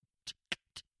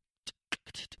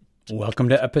Welcome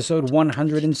to episode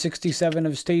 167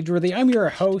 of Stageworthy. I'm your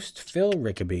host, Phil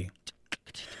Rickaby.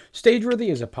 Stageworthy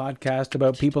is a podcast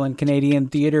about people in Canadian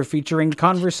theatre featuring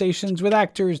conversations with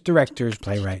actors, directors,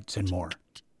 playwrights, and more.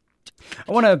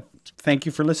 I want to thank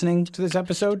you for listening to this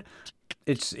episode.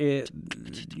 As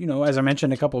I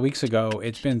mentioned a couple of weeks ago,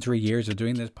 it's been 3 years of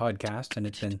doing this podcast, and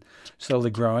it's been slowly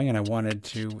growing, and I wanted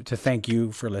to thank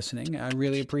you for listening. I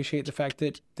really appreciate the fact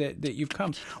that you've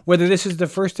come. Whether this is the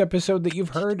first episode that you've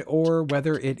heard, or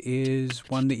whether it is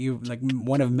one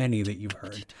of many that you've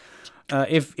heard.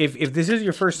 If this is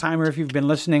your first time, or if you've been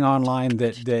listening online,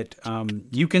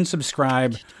 you can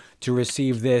subscribe to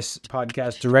receive this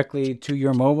podcast directly to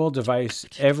your mobile device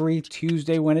every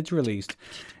Tuesday when it's released.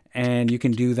 And you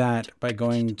can do that by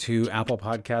going to Apple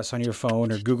Podcasts on your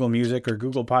phone, or Google Music, or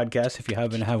Google Podcasts if you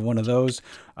happen to have one of those,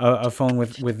 a phone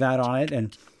with that on it,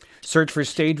 and search for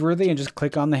Stageworthy and just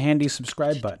click on the handy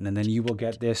subscribe button, and then you will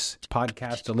get this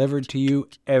podcast delivered to you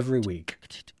every week.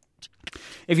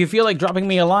 If you feel like dropping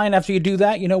me a line after you do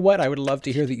that, you know what? I would love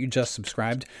to hear that you just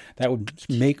subscribed. That would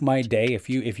make my day if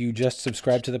you just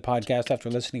subscribe to the podcast after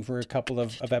listening for a couple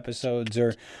of episodes,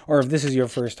 or if this is your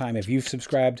first time, if you've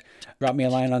subscribed, drop me a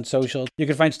line on social. You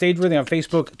can find Stageworthy on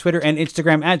Facebook, Twitter, and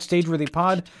Instagram at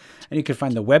StageworthyPod, and you can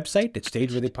find the website at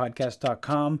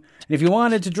stageworthypodcast.com. And if you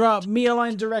wanted to drop me a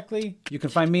line directly, you can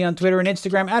find me on Twitter and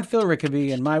Instagram at Phil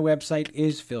Rickaby, and my website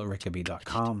is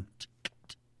philrickaby.com.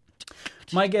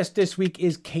 My guest this week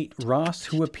is Kate Ross,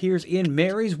 who appears in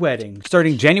Mary's Wedding,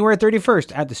 starting January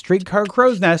 31st at the Streetcar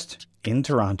Crow's Nest in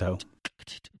Toronto.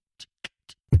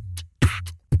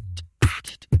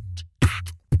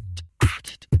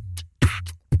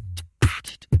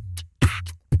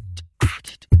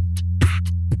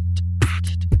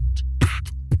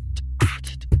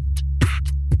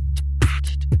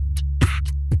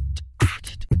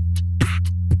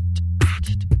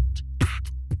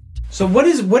 So what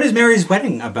is Mary's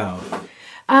Wedding about?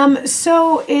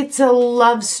 So it's a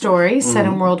love story set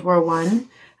in World War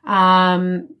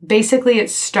I. Basically,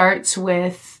 it starts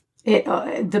with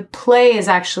the play is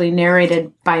actually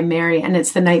narrated by Mary, and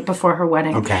it's the night before her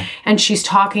wedding. Okay, and she's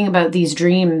talking about these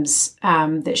dreams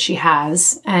that she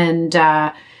has, and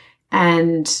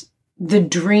the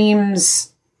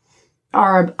dreams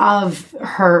are of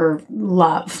her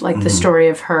love, like the story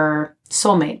of her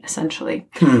soulmate, essentially.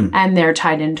 And they're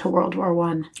tied into World War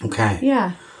I. Okay.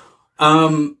 Yeah.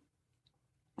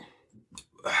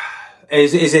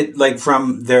 Is it like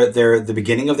from the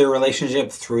beginning of their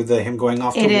relationship through him going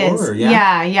off to war? It is. Or,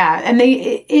 yeah. And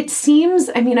it seems,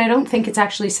 I mean, I don't think it's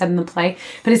actually said in the play,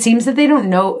 but it seems that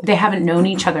they haven't known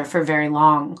each other for very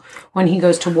long when he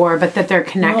goes to war, but that their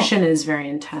connection is very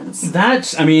intense.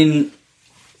 That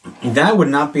would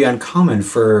not be uncommon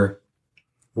for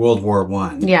World War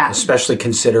I. Yeah. Especially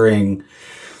considering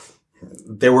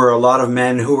there were a lot of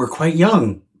men who were quite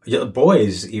young,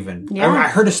 boys even. Yeah. I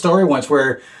heard a story once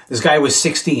where this guy was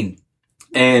 16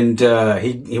 and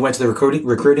he went to the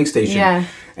recruiting station. Yeah.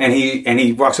 And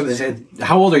he walks up and said,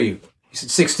 "How old are you?" He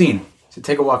said, 16. He said,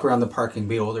 "Take a walk around the park and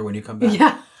be older when you come back."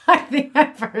 Yeah, I think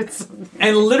I've heard something.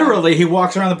 And literally he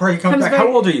walks around the park, he comes back. How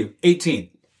old are you? 18.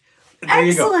 There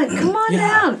Excellent. Come on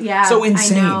down. Yeah. So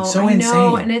insane. I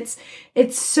know. And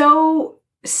it's so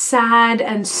sad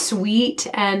and sweet.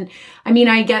 And I mean,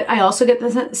 I also get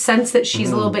the sense that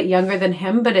she's a little bit younger than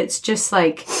him, but it's just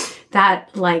like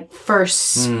that, like first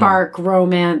spark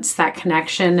romance, that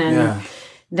connection. And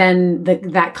then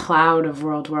that cloud of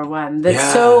World War I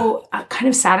that's so kind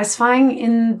of satisfying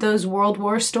in those World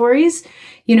War stories.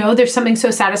 You know, there's something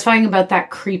so satisfying about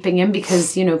that creeping in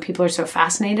because, you know, people are so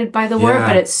fascinated by the war,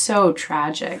 but it's so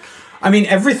tragic. I mean,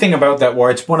 everything about that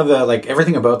war, it's one of the,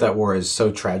 everything about that war is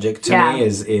so tragic to me,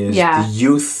 is the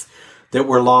youth that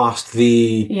were lost,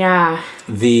 the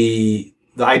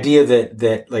idea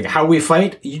that how we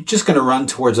fight, you're just going to run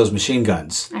towards those machine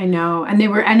guns. I know.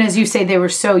 And as you say, they were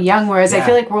so young, whereas I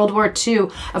feel like World War II,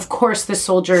 of course, the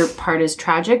soldier part is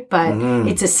tragic, but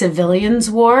it's a civilians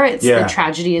war. It's the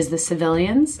tragedy is the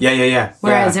civilians. Yeah.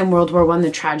 Whereas in World War I, the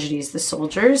tragedy is the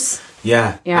soldiers.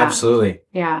 Yeah, absolutely.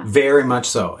 Yeah. Very much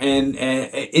so.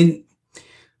 And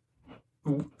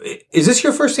is this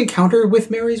your first encounter with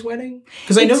Mary's Wedding?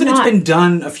 Because I know that it's been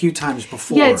done a few times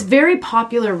before. Yeah, it's very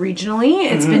popular regionally.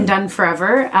 It's been done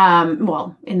forever.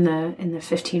 In the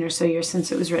 15 or so years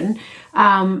since it was written.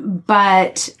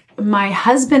 But my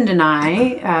husband and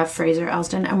I, Fraser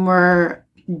Elston, and we're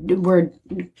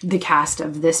the cast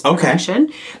of this production.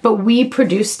 But we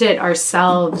produced it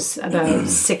ourselves about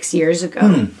 6 years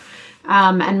ago.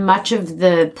 And much of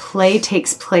the play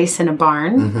takes place in a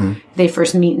barn. They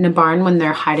first meet in a barn when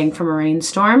they're hiding from a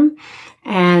rainstorm.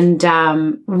 And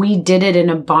we did it in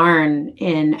a barn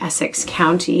in Essex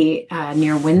County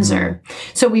near Windsor.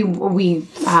 So we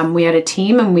had a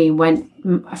team, and we went.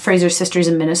 Fraser Sisters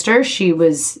and Minister.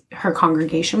 Her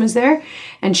congregation was there,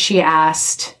 and she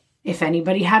asked if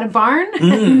anybody had a barn.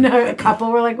 And a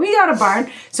couple were like, "We got a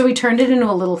barn." So we turned it into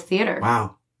a little theater.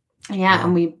 Wow. Yeah,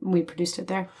 wow. And we produced it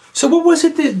there. So what was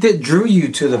it that drew you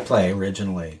to the play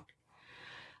originally?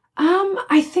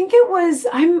 I think it was,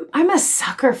 I'm a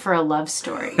sucker for a love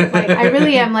story. Like, I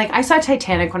really am. Like, I saw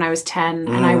Titanic when I was 10,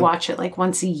 and I watch it like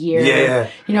once a year. Yeah.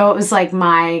 You know, it was like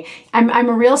I'm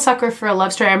a real sucker for a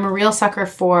love story. I'm a real sucker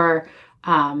for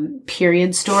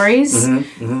period stories.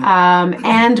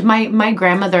 And my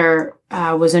grandmother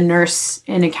was a nurse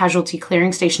in a casualty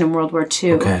clearing station in World War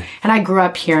II. Okay. And I grew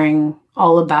up hearing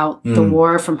all about the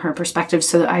war from her perspective.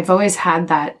 So I've always had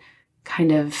that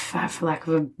kind of, for lack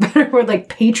of a better word, like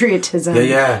patriotism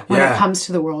when it comes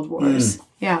to the world wars.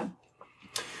 Yeah.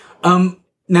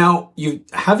 Now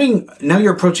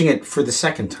you're approaching it for the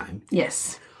second time.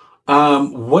 Yes.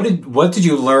 What did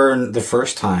you learn the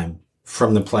first time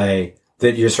from the play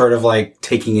that you're sort of like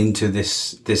taking into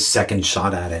this second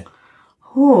shot at it?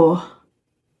 Oh.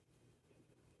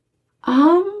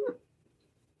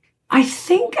 I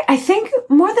think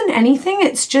more than anything,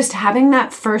 it's just having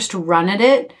that first run at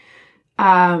it,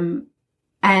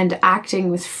 and acting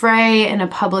with Frey in a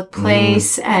public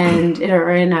place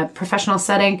or in a professional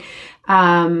setting.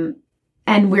 And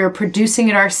we were producing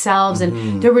it ourselves,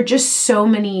 and there were just so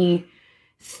many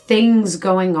things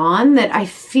going on that I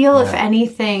feel, if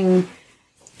anything,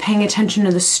 paying attention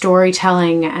to the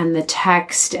storytelling and the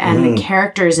text and the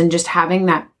characters, and just having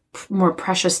that more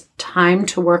precious time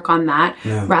to work on that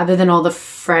rather than all the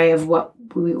fray of what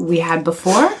we had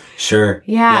before. Sure.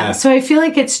 Yeah. So I feel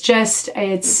like it's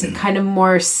kind of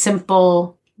more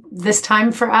simple this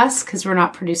time for us because we're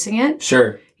not producing it.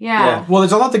 Sure. Yeah. Well,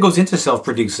 there's a lot that goes into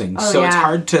self-producing.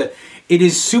 It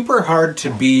is super hard to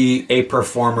be a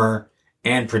performer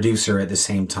and producer at the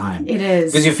same time. It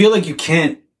is. Because you feel like you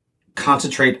can't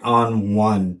concentrate on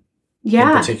one in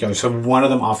particular. So one of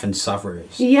them often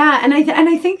suffers. Yeah, and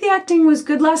I think the acting was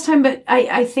good last time, but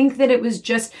I think that it was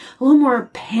just a little more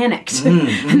panicked.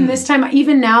 And this time,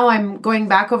 even now, I'm going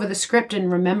back over the script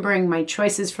and remembering my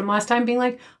choices from last time, being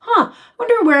like, I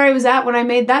wonder where I was at when I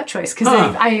made that choice. Because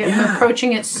I am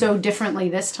approaching it so differently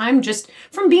this time, just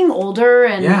from being older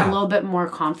and a little bit more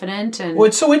confident. And well,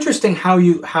 it's so interesting how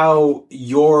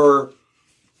your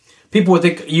people would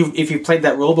think if you played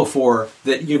that role before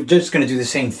that you're just going to do the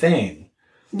same thing.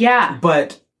 Yeah.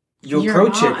 But you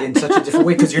approach it in such a different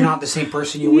way because you're not the same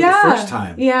person you were the first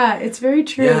time. Yeah, it's very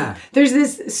true. Yeah. There's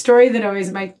this story that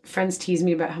always my friends tease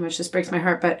me about how much this breaks my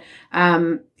heart, but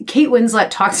Kate Winslet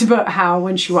talks about how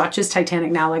when she watches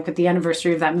Titanic now, like with the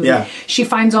anniversary of that movie, she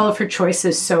finds all of her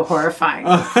choices so horrifying.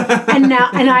 and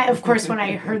I, of course, when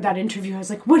I heard that interview, I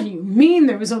was like, what do you mean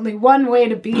there was only one way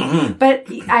to be? But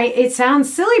it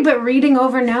sounds silly, but reading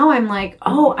over now, I'm like,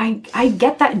 I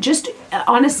get that. Just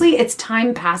honestly, it's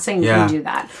time passing can do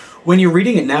that. When you're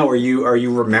reading it now, are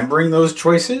you remembering those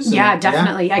choices? Yeah,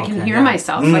 definitely. Yeah? I can hear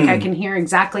myself. Like I can hear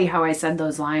exactly how I said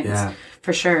those lines. Yeah.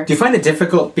 For sure. Do you find it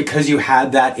difficult because you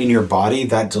had that in your body,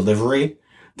 that delivery,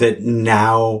 that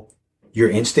now your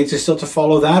instinct is still to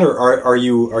follow that, or are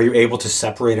you able to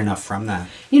separate enough from that?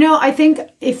 You know, I think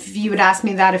if you would ask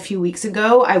me that a few weeks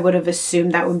ago, I would have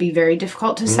assumed that would be very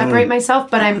difficult to separate myself,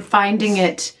 but I'm finding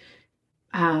it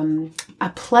a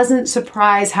pleasant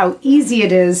surprise how easy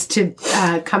it is to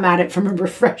come at it from a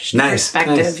refreshed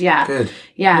perspective. Nice. Yeah. Good.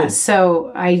 Yeah. Good.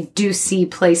 So I do see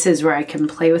places where I can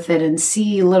play with it and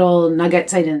see little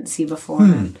nuggets I didn't see before.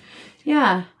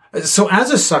 Yeah. So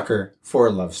as a sucker for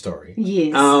a love story.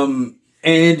 Yes.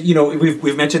 And you know,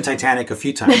 we've mentioned Titanic a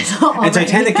few times. And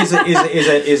Titanic is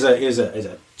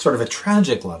a sort of a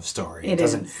tragic love story. It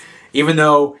doesn't even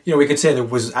though, you know, we could say there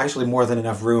was actually more than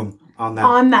enough room on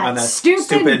that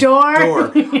stupid door.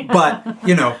 But,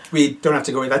 you know, we don't have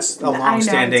to go. That's a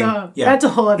long-standing. That's a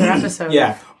whole other episode.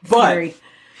 But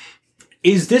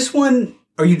is this one?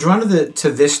 Are you drawn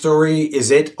to this story? Is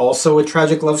it also a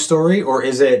tragic love story, or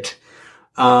is it?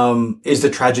 Is the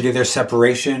tragedy of their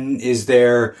separation?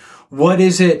 What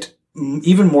is it?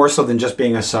 Even more so than just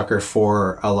being a sucker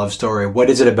for a love story. What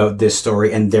is it about this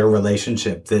story and their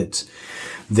relationship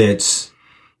that's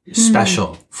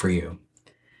special for you?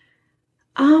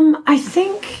 I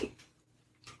think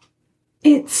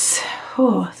it's,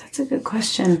 that's a good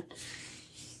question.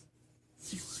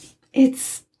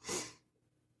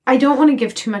 I don't want to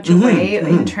give too much away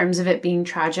in terms of it being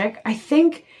tragic. I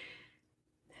think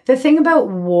the thing about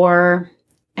war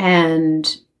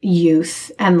and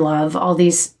youth and love, all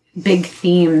these big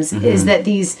themes, is that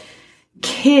these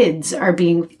kids are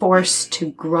being forced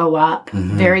to grow up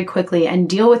very quickly and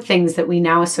deal with things that we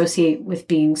now associate with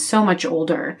being so much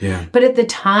older. Yeah. But at the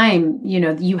time, you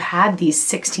know, you had these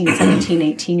 16, 17,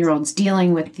 18-year-olds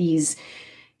dealing with these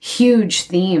huge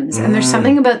themes. And there's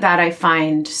something about that I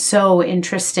find so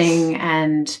interesting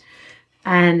and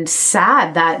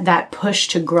sad, that push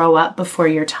to grow up before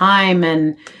your time.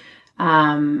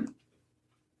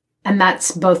 And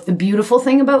that's both the beautiful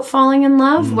thing about falling in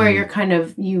love, where you're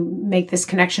you make this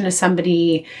connection to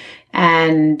somebody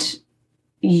and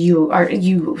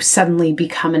you suddenly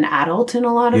become an adult in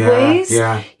a lot of ways,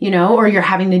 you know, or you're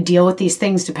having to deal with these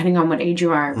things depending on what age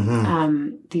you are,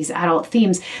 these adult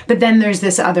themes. But then there's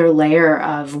this other layer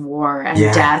of war and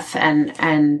death.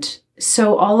 And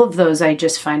so all of those I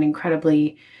just find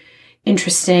incredibly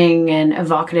interesting and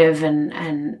evocative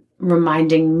and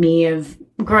reminding me of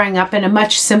growing up in a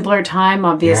much simpler time,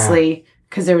 obviously,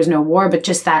 because there was no war, but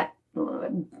just that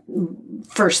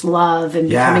first love and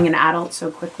becoming an adult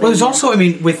so quickly. Well, there's also, I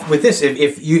mean, with this,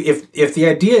 if the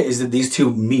idea is that these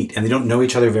two meet and they don't know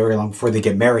each other very long before they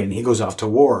get married, and he goes off to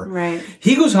war, right?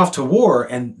 He goes off to war,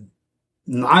 and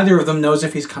neither of them knows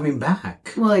if he's coming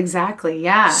back. Well, exactly,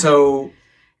 yeah. So.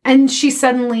 And she's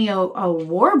suddenly a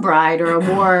war bride or a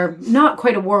war, not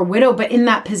quite a war widow, but in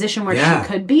that position where she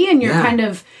could be. And you're kind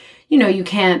of, you know, you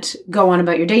can't go on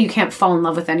about your day. You can't fall in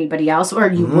love with anybody else,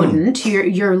 or you wouldn't.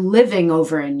 You're living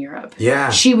over in Europe. Yeah.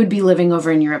 She would be living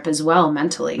over in Europe as well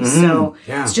mentally. So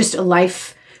it's just a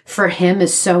life for him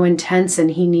is so intense,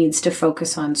 and he needs to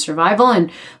focus on survival.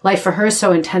 And life for her is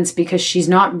so intense because she's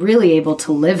not really able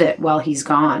to live it while he's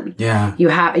gone. Yeah.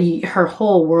 Her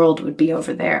whole world would be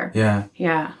over there. Yeah.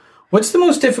 Yeah. What's the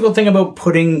most difficult thing about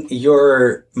putting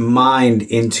your mind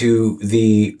into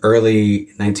the early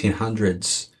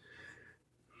 1900s?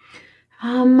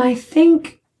 I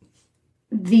think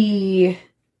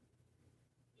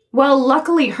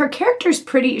luckily her character's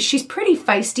she's pretty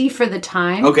feisty for the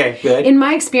time. Okay, good. In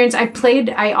my experience,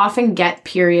 I often get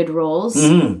period roles.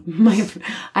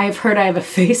 I've heard I have a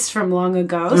face from long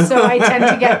ago, so I tend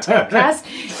to get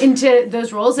typecast into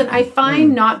those roles. And I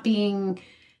find not being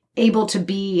able to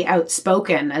be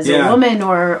outspoken as a woman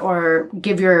or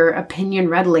give your opinion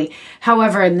readily.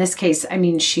 However, in this case, I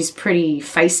mean, she's pretty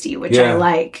feisty, which I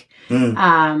like.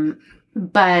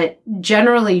 But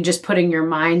generally just putting your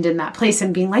mind in that place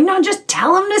and being like, no, just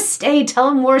tell him to stay, tell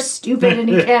him we're stupid and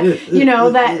he can't, you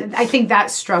know, that I think that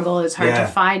struggle is hard to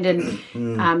find.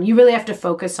 And you really have to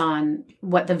focus on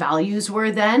what the values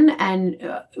were then. And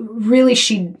really,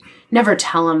 she'd never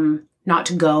tell him not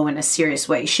to go in a serious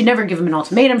way. She'd never give him an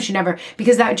ultimatum.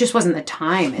 Because that just wasn't the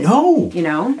time. No. You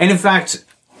know? And in fact,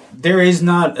 there is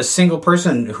not a single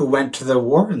person who went to the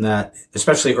war in that,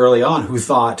 especially early on, who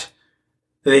thought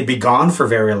that they'd be gone for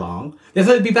very long. They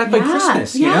thought they'd be back by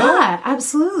Christmas, you know? Yeah,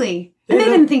 absolutely. And they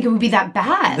didn't think it would be that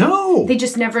bad. No. They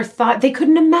just never thought, they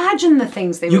couldn't imagine the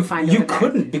things they would find over there. You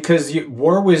couldn't, because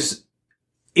war was,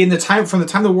 from the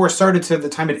time the war started to the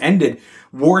time it ended,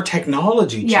 war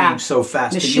technology changed so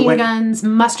fast. Machine guns,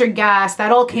 mustard gas,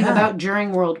 that all came about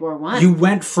during World War I. You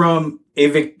went from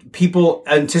people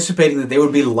anticipating that they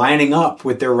would be lining up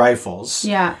with their rifles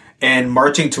and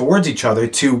marching towards each other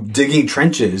to digging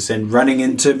trenches and running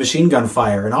into machine gun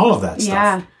fire and all of that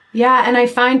stuff. Yeah, and I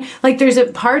find, like, there's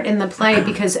a part in the play,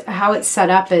 because how it's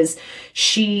set up is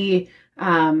she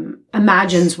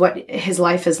imagines what his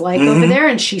life is like over there,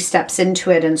 and she steps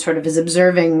into it and sort of is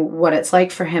observing what it's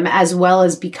like for him, as well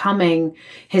as becoming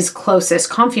his closest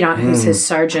confidant, who's his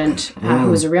sergeant,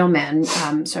 who is a real man,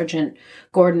 Sergeant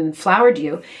Gordon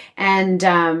Flowerdew. And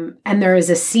there is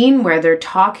a scene where they're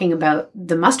talking about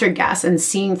the mustard gas and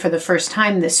seeing for the first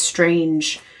time this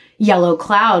strange yellow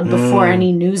cloud before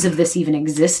any news of this even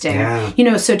existing. You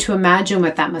know, so to imagine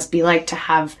what that must be like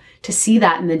to see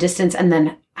that in the distance and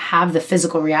then have the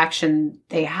physical reaction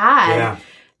they had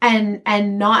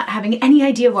and not having any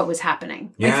idea what was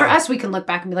happening. Like, for us, we can look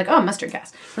back and be like, oh, mustard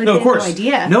gas. Like, no, of course. No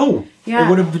idea. No. It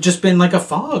would have just been like a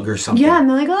fog or something. Yeah, and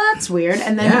they're like, oh, that's weird.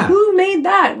 And then who made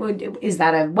that? Is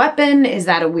that a weapon? Is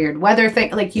that a weird weather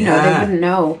thing? Like, you know, they wouldn't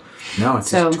know. No,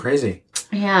 it's just crazy.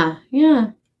 Yeah.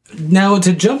 Now,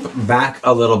 to jump back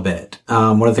a little bit,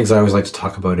 one of the things I always like to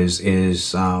talk about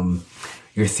is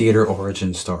your theater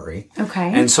origin story.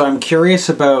 Okay. And so I'm curious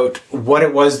about what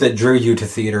it was that drew you to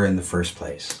theater in the first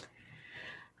place.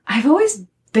 I've always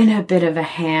been a bit of a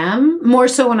ham, more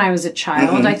so when I was a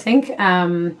child, I think.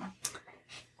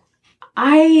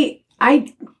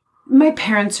 My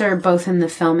parents are both in the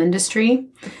film industry.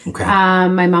 Okay.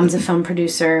 My mom's a film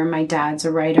producer. My dad's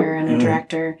a writer and a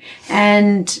director.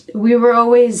 And we were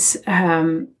always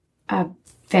a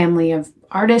family of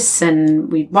artists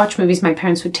and we'd watch movies. My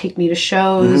parents would take me to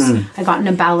shows. I got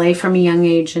into ballet from a young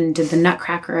age and did the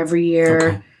Nutcracker every year.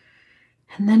 Okay.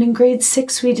 And then in grade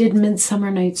 6, we did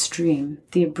Midsummer Night's Dream,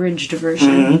 the abridged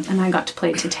version. And I got to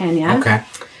play Titania. Okay.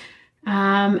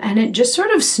 And it just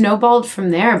sort of snowballed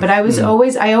from there. But I was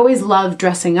I always loved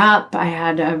dressing up. I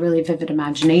had a really vivid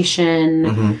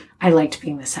imagination. I liked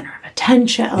being the center of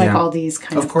attention, like all these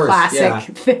kind of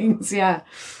classic things. Yeah.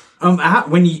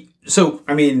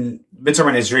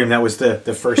 Midsummer Night's Dream, that was the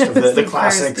first of the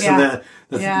classics and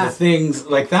the things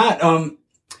like that.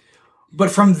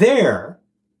 But from there,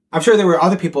 I'm sure there were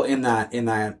other people in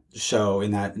that show,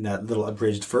 in that little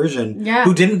abridged version,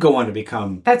 who didn't go on to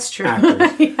become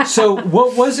actors. So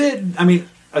what was it? I mean,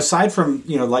 aside from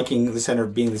liking being the center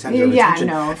of attention,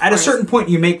 at a certain point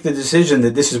you make the decision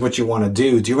that this is what you want to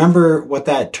do. Do you remember what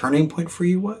that turning point for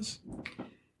you was?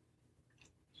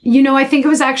 I think it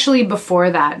was actually before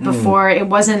that. Before it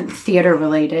wasn't theater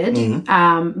related,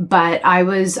 but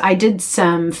I did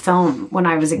some film when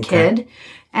I was a kid.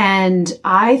 And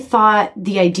I thought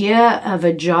the idea of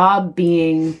a job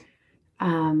being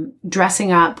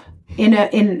dressing up in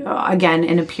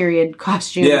a period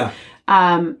costume.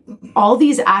 All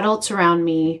these adults around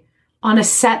me on a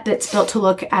set that's built to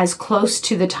look as close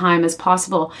to the time as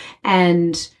possible,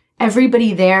 and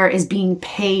everybody there is being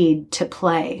paid to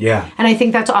play. Yeah. And I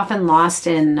think that's often lost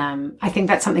in, I think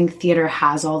that's something theater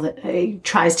has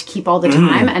tries to keep all the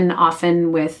time. And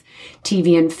often with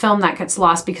TV and film, that gets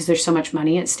lost because there's so much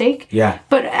money at stake. Yeah.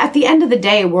 But at the end of the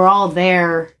day, we're all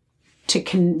there to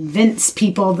convince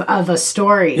people of a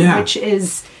story, which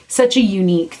is such a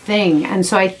unique thing. And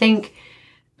so I think,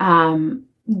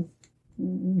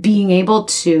 being able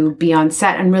to be on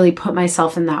set and really put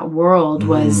myself in that world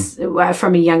was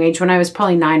from a young age, when I was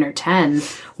probably 9 or 10,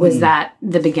 was that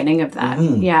the beginning of that.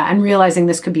 Yeah. And realizing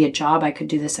this could be a job. I could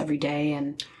do this every day.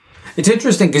 And it's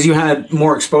interesting because you had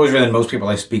more exposure than most people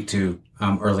I speak to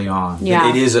early on.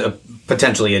 Yeah. It is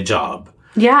potentially a job.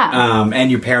 Yeah. And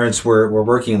your parents were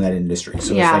working in that industry.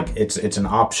 So it's an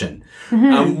option.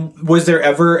 Was there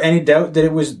ever any doubt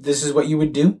that this is what you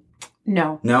would do?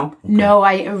 No. No? Okay. No,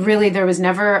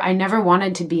 I never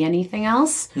wanted to be anything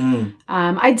else.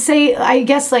 I'd say, I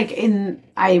guess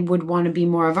I would want to be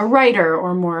more of a writer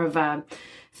or more of a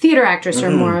theater actress or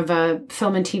more of a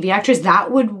film and TV actress.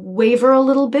 That would waver a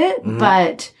little bit,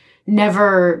 but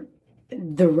never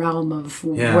the realm of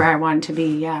where I wanted to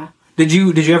be. Yeah. Did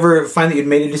you ever find that you'd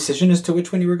made a decision as to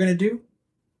which one you were going to do?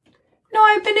 No,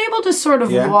 I've been able to sort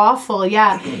of waffle,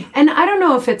 And I don't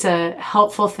know if it's a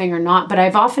helpful thing or not, but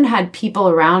I've often had people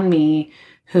around me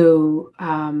who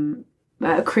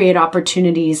create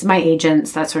opportunities, my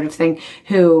agents, that sort of thing,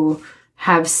 who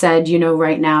have said,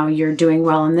 right now you're doing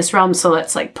well in this realm, so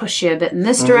let's push you a bit in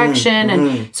this direction.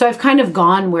 And so I've kind of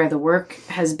gone where the work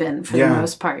has been for the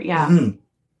most part. Yeah.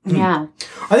 Yeah.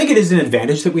 I think it is an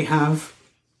advantage that we have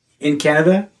in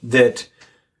Canada that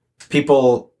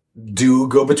people do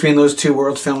go between those two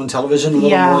worlds, film and television, a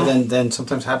little more than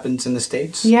sometimes happens in the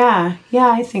States. Yeah,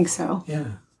 I think so. Yeah.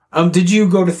 Did you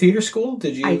go to theater school?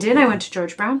 I did. I went to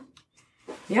George Brown.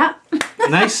 Yeah.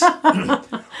 Nice.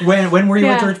 When were you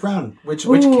at George Brown? Which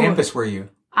campus were you?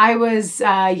 I was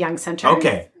Young Center.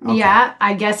 Okay. Yeah,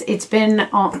 I guess it's been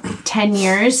 10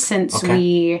 years since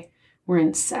we were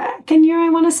in second year, I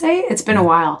want to say. It's been a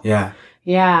while. Yeah.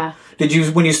 Yeah.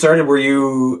 When you started, were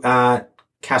you at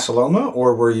Casa Loma,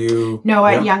 or were you... No,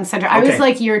 at Young Center. I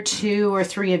was year 2 or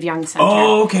 3 of Young Center.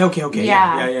 Oh, okay.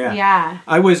 Yeah.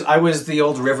 I was the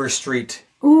old River Street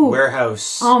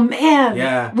warehouse. Oh, man.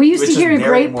 Yeah. We used to hear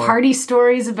great party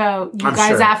stories about you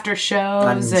guys after shows.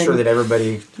 I'm sure that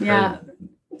everybody heard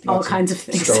all kinds of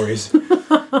things. Stories.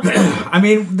 I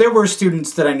mean, there were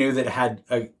students that I knew that had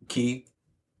a key.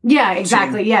 Yeah,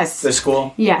 exactly. Yes. The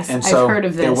school. Yes, and so I've heard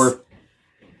of this. There were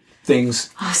things.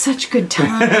 Oh, such good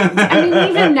times. I mean,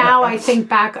 even now I think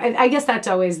back, I guess that's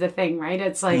always the thing, right?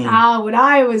 It's when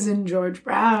I was in George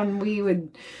Brown, we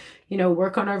would,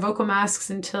 work on our vocal masks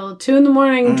until 2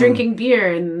 a.m, drinking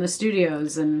beer in the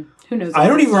studios, and who knows. I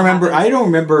don't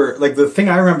remember, the thing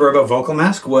I remember about Vocal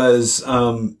Mask was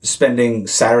spending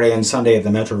Saturday and Sunday at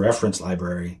the Metro Reference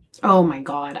Library. Oh my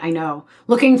God, I know.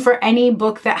 Looking for any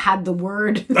book that had the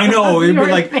word. I know. It'd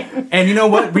be and you know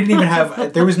what? We didn't even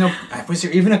have, was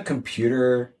there even a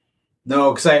computer?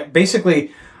 No, because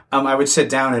I would sit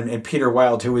down and Peter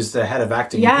Wilde, who was the head of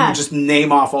acting, he would just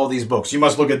name off all these books. You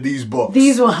must look at these books.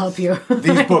 These will help you.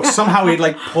 These books. Somehow he'd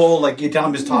pull, you'd tell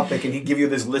him his topic and he'd give you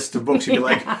this list of books. You'd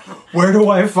be where do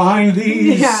I find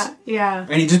these? Yeah, yeah.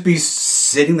 And he'd just be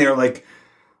sitting there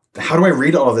how do I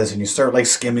read all of this? And you start like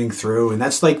skimming through, and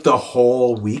that's like the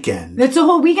whole weekend. That's a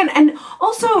whole weekend. And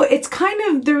also, it's kind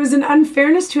of, there was an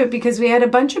unfairness to it because we had a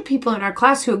bunch of people in our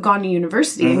class who had gone to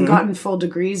university and gotten full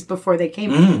degrees before they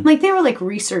came. Like, they were like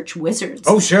research wizards.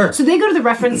 Oh, sure. So they go to the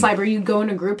reference library, you'd go in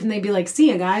a group and they'd be like,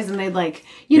 see ya, guys. And they'd like,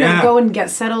 you know, go and get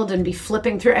settled and be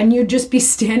flipping through. And you'd just be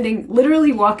standing,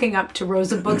 literally walking up to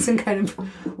rows of books and kind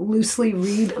of loosely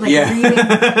reading,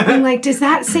 being like, does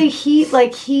that say heat?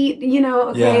 Like heat, you know,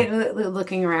 okay.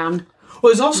 Looking around.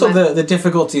 Well, there's also the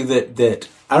difficulty that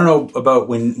I don't know about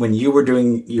when you were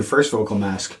doing your first vocal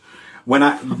mask, when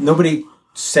nobody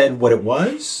said what it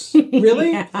was,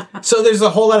 really. So there's a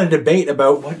whole lot of debate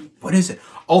about what is it.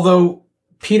 Although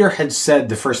Peter had said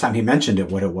the first time he mentioned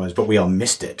it what it was, but we all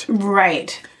missed it.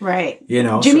 Right. You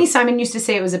know, Jimmy Simon used to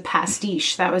say it was a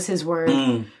pastiche. That was his word.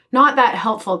 Not that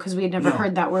helpful because we had never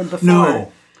heard that word before.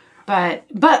 No. But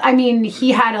I mean, he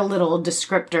had a little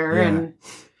descriptor and.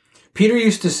 Peter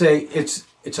used to say it's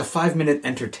a 5-minute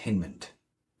entertainment,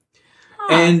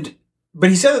 but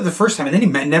he said it the first time, and then he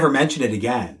never mentioned it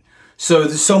again. So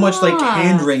there's so much like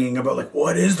hand wringing about like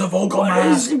what is the vocal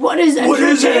mask? What is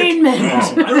entertainment?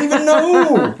 I don't even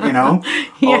know. You know,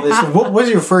 all this. What was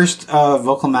your first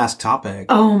vocal mask topic?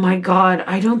 Oh my God,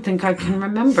 I don't think I can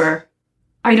remember.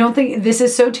 I don't think this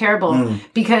is so terrible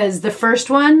because the first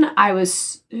one I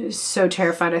was so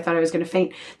terrified I thought I was going to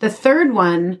faint. The third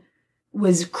one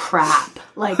was crap,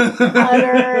 like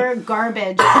utter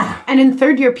garbage. And in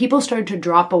third year, people started to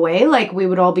drop away. Like we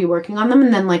would all be working on them.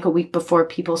 And then like a week before,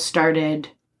 people started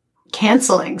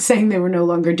canceling, saying they were no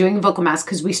longer doing vocal mask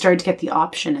because we started to get the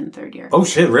option in third year. Oh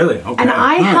shit, really? Okay. And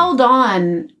I held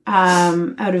on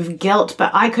out of guilt,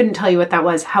 but I couldn't tell you what that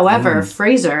was. However,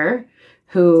 Fraser,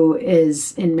 who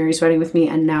is in Mary's Wedding with me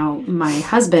and now my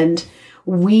husband,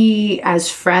 we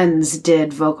as friends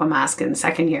did vocal mask in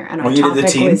second year, and our topic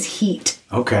was heat.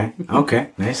 Okay,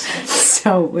 nice.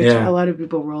 So, which a lot of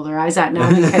people roll their eyes at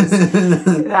now because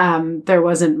there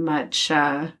wasn't much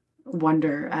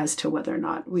wonder as to whether or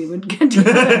not we would get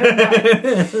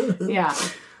together. Yeah.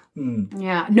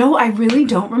 No, I really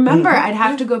don't remember. I'd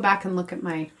have to go back and look at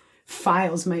my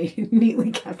files, my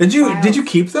neatly kept Did files. you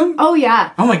keep them? Oh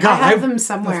yeah. Oh my God. I have them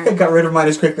somewhere. I got rid of mine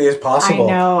as quickly as possible.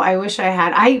 I know. I wish I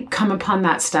had. I come upon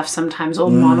that stuff sometimes,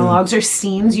 old monologues or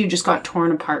scenes you just got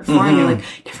torn apart for and you're like,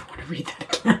 I never want to read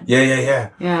that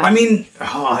again. Yeah. I mean,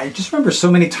 I just remember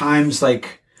so many times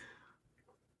like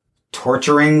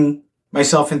torturing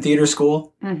myself in theater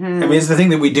school. I mean, it's the thing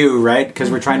that we do, right? Because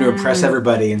we're trying to impress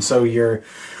everybody. And so you're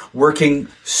working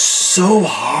so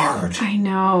hard. I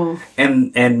know.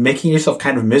 And making yourself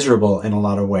kind of miserable in a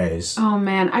lot of ways. Oh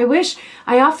man, I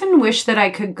often wish that I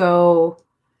could go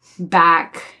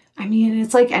back. I mean,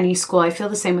 it's like any school. I feel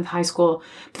the same with high school.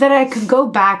 But that I could go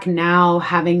back now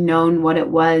having known what it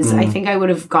was. I think I would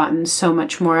have gotten so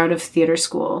much more out of theater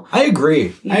school. I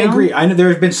agree. You know? I know there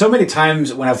have been so many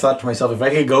times when I've thought to myself, if I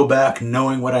could go back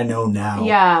knowing what I know now.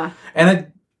 Yeah. And I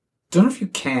don't know if you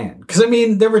can. Because, I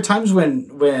mean, there were times when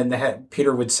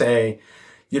Peter would say,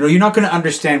 you know, you're not going to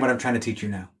understand what I'm trying to teach you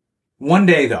now. One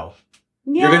day, though.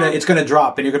 Yeah. It's gonna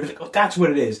drop, and you're gonna be like, "Oh, that's what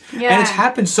it is." Yeah. And it's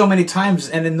happened so many times,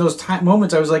 and in those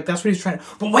moments, I was like, "That's what he's trying to."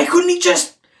 But why couldn't he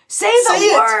just say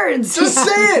the words? Just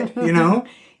say it, you know?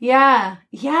 Yeah.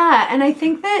 And I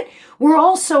think that we're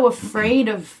all so afraid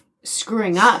of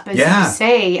screwing up, as you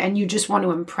say, and you just want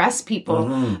to impress people.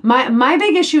 My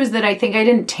big issue is that I think I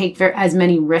didn't take as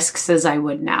many risks as I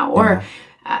would now, or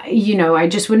you know, I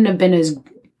just wouldn't have been as.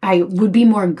 I would be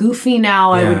more goofy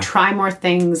now. I would try more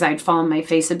things. I'd fall on my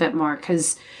face a bit more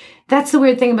because that's the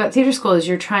weird thing about theater school is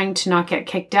you're trying to not get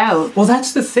kicked out. Well,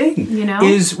 that's the thing, you know,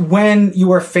 is when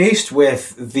you are faced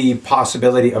with the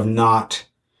possibility of not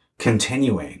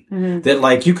continuing, that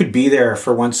like you could be there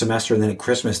for one semester and then at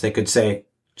Christmas they could say,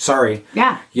 sorry,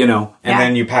 you know, and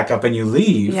then you pack up and you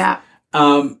leave.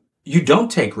 You don't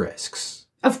take risks.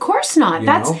 Of course not.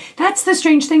 That's the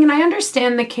strange thing. And I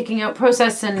understand the kicking out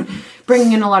process and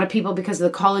bringing in a lot of people because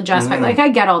of the college aspect. Like, I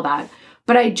get all that.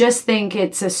 But I just think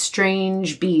it's a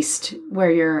strange beast where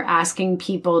you're asking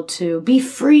people to be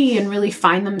free and really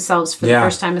find themselves for the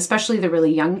first time, especially the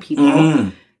really young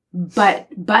people. But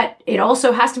it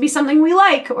also has to be something we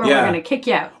like or we're going to kick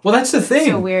you out. Well, that's the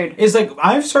thing. So weird. It's like,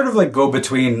 I've sort of like go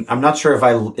between, I'm not sure if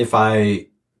I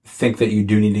think that you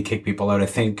do need to kick people out.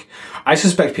 I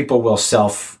suspect people will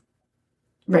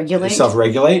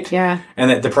self-regulate. Yeah.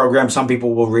 And that the program, some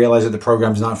people will realize that the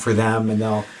program's not for them and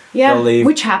they'll leave.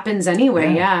 Which happens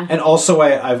anyway, And also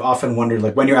I've often wondered,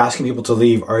 like, when you're asking people to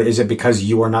leave, is it because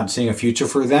you are not seeing a future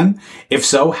for them? If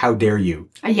so, how dare you?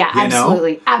 Yeah,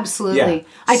 absolutely. Absolutely.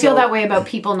 I feel that way about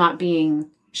people not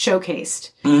being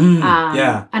showcased.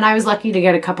 Yeah. And I was lucky to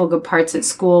get a couple good parts at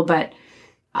school, but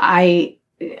I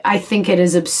think it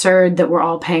is absurd that we're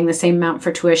all paying the same amount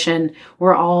for tuition.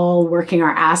 We're all working our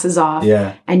asses off.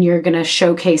 Yeah. And you're going to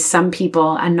showcase some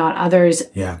people and not others.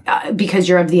 Yeah. Because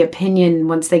you're of the opinion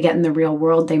once they get in the real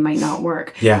world, they might not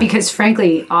work. Yeah. Because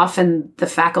frankly, often the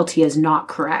faculty is not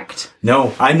correct.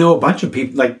 No, I know a bunch of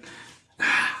people, like,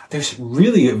 there's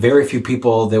really very few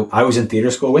people that I was in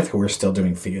theater school with who are still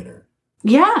doing theater.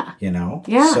 Yeah. You know?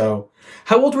 Yeah. So,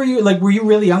 how old were you? Like, were you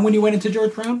really young when you went into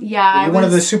George Brown? Yeah. Were you one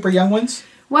of the super young ones?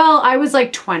 Well, I was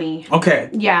like 20. Okay.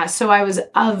 Yeah, so I was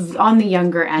on the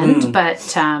younger end,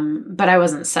 but I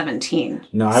wasn't 17.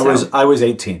 No, I was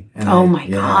 18. And my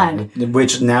God.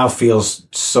 Which now feels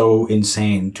so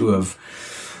insane to have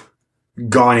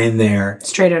gone in there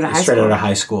straight out of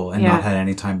high school and not had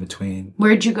any time between.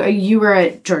 Where'd you go? You were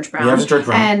at George Brown. Yeah, I was at George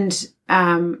Brown.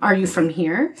 And are you from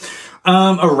here?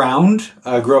 Around.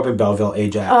 I grew up in Belleville,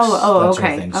 Ajax. Okay. Sort of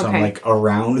thing. So I'm like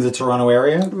around the Toronto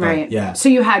area. Right. Yeah. So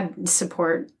you had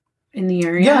support in the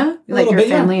area? Yeah. Like your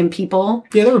family and people?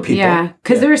 Yeah, there were people. Yeah.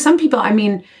 Because there were some people, I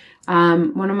mean,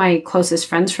 one of my closest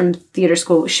friends from theater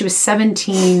school, she was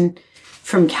 17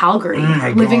 from Calgary,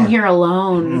 living here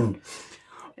alone.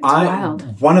 It's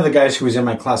wild. One of the guys who was in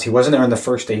my class, he wasn't there on the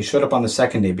first day. He showed up on the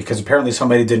second day because apparently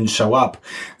somebody didn't show up.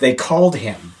 They called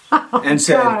him and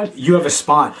said, "You have a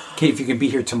spot. Okay, if you can be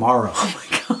here tomorrow." Oh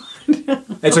my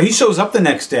God. And so he shows up the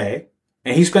next day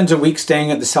and he spends a week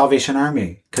staying at the Salvation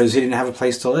Army because he didn't have a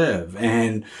place to live.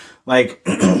 And like,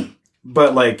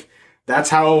 but like,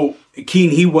 that's how keen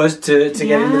he was to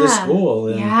get into the school.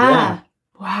 And,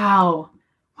 Wow.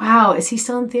 Wow. Is he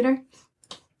still in theater?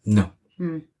 No.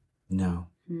 No.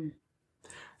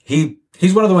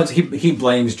 He's one of the ones, he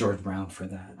blames George Brown for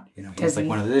that. You know, he's like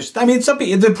one of the, I mean,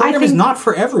 the program is not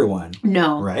for everyone.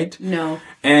 No. Right? No.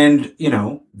 And, you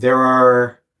know, there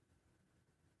are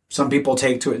some people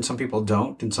take to it and some people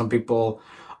don't. And some people,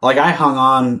 like I hung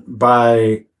on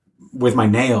with my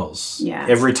nails. Yeah.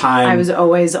 Every time. I was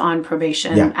always on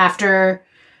probation. Yeah. After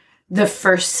the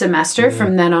first semester,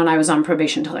 from then on, I was on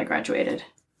probation until I graduated.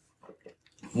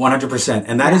 100%.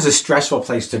 And that is a stressful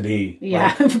place to be.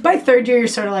 Yeah. Like, by third year, you're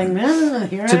sort of like,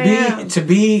 here I am. To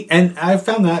be, and I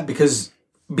found that because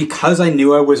I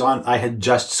knew I had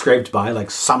just scraped by,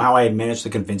 like somehow I had managed to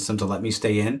convince them to let me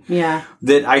stay in. Yeah.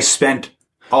 That I spent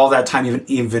all that time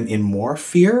even in more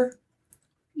fear.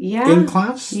 Yeah. In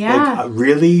class. Yeah. Like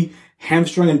really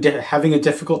hamstrung and having a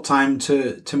difficult time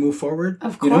to move forward.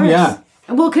 Of course. You know? Yeah.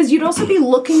 Well, because you'd also be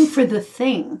looking for the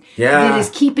thing that is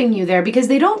keeping you there, because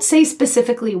they don't say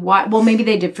specifically why. Well, maybe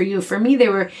they did for you. For me,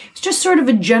 it's just sort of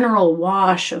a general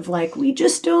wash of like, we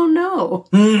just don't know.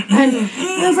 And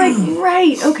I was like,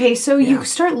 right, okay, so you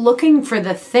start looking for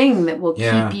the thing that will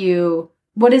keep you.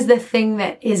 What is the thing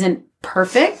that isn't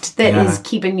perfect that is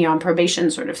keeping you on probation,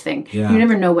 sort of thing? Yeah. You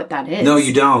never know what that is. No,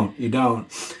 you don't. You don't.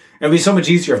 It'd be so much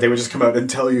easier if they would just come out and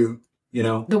tell you. You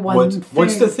know,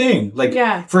 what's the thing? Like,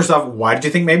 first off, why did you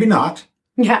think maybe not?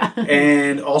 Yeah.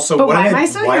 And also, why am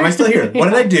I still here? What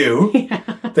did I do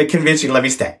that convinced you to let me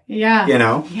stay? Yeah. You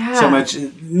know? Yeah. So much.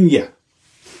 Yeah.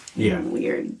 Yeah.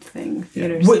 Weird thing.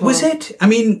 Yeah. Was it? I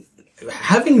mean,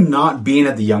 having not been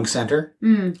at the Young Center,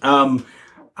 I'm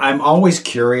always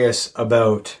curious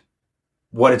about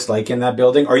what it's like in that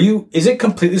building. Is it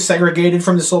completely segregated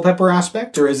from the Soul Pepper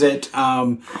aspect, or is it,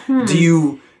 do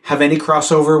you have any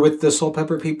crossover with the Soul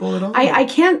Pepper people at all? I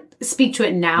can't speak to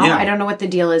it now. Yeah. I don't know what the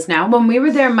deal is now. When we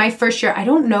were there my first year, I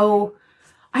don't know,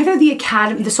 either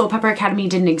the Soul Pepper Academy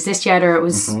didn't exist yet, or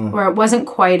it wasn't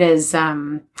quite as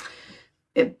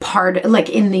part, like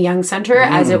in the Young Center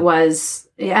as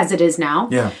it is now.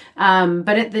 Yeah.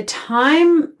 But at the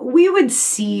time, we would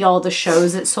see all the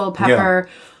shows at Soul Pepper.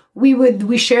 Yeah.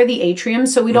 We share the atrium,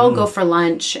 so we'd all go for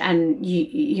lunch and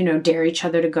you know, dare each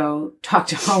other to go talk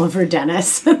to Oliver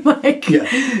Dennis and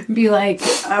be like,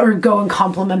 or go and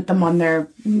compliment them on their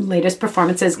latest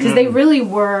performances, because they really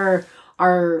were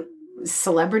our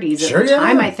celebrities at the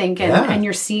time, I think, and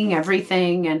you're seeing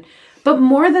everything, but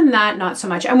more than that, not so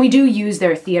much. And we do use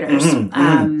their theaters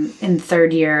in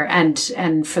third year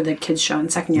and for the kids show in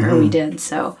second year we did,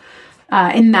 so.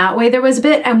 In that way, there was a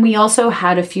bit. And we also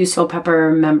had a few Soul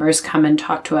Pepper members come and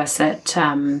talk to us at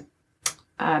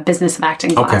Business of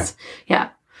Acting class. Okay. Yeah.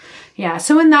 Yeah.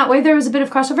 So in that way, there was a bit of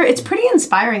crossover. It's pretty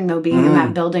inspiring, though, being in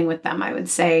that building with them, I would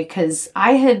say, because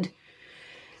I had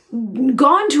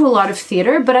gone to a lot of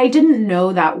theater, but I didn't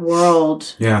know that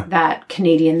world, that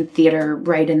Canadian theater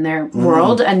right in their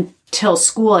world until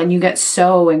school. And you get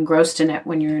so engrossed in it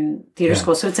when you're in theater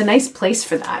school. So it's a nice place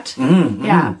for that.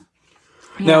 Yeah.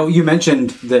 Now, you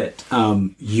mentioned that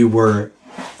you were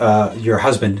your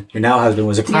husband, your now husband,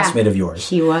 was a classmate of yours.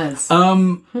 He was.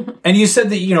 And you said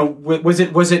that, you know, was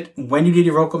it when you did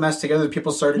your vocal mess together that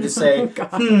people started to say,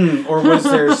 or was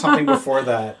there something before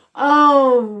that?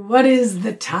 Oh, what is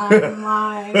the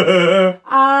timeline?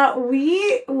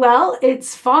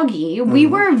 It's foggy. We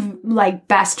were like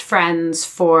best friends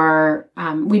for,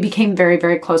 we became very,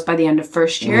 very close by the end of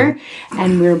first year,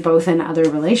 and we were both in other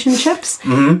relationships.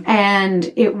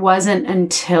 And it wasn't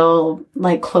until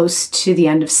like close to the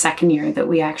end of second year that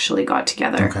we actually got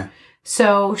together. Okay.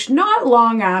 So not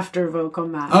long after Vocal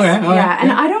Mass. Okay. Yeah.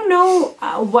 And I don't know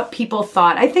what people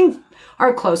thought. I think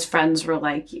our close friends were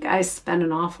like, you guys spend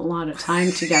an awful lot of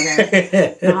time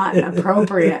together. Not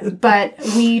appropriate. But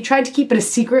we tried to keep it a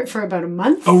secret for about a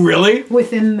month. Oh, really?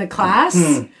 Within the class.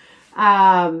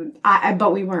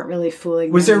 But we weren't really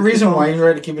fooling. Was there a reason why you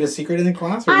tried to keep it a secret in the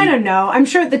class? I don't know. I'm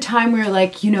sure at the time we were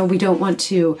like, you know, we don't want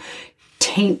to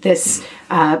taint this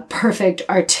perfect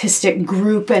artistic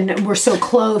group, and we're so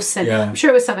close. And I'm sure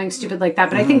it was something stupid like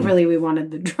that. But I think really we wanted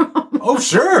the drama. Oh,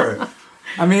 sure.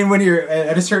 I mean, when you're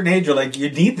at a certain age, you're like, you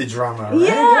need the drama, right?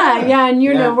 Yeah. And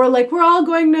you know, we're like, we're all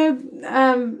going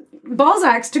to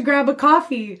Balzac's to grab a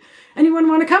coffee. Anyone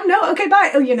want to come? No? Okay,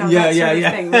 bye. Oh, you know, that sort of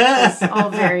thing, which is all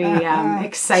very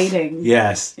exciting.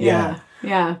 Yes. Yeah.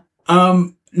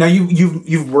 Now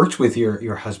you've worked with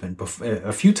your husband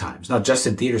a few times, not just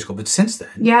in theater school, but since then.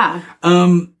 Yeah.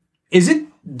 Is it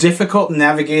difficult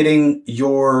navigating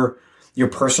your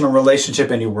personal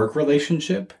relationship and your work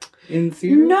relationship in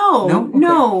theater?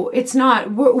 No, it's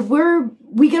not.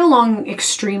 We get along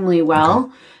extremely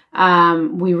well. Okay.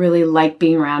 We really like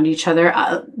being around each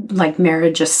other. Like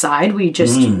marriage aside, we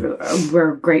just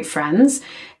we're great friends,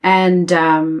 and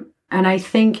I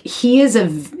think he is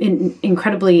an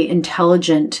incredibly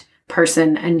intelligent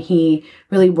person, and he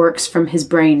really works from his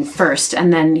brain first,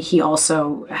 and then he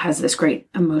also has this great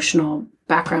emotional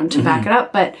background to back it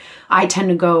up. But I tend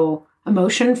to go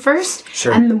emotion first.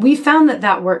 Sure. And we found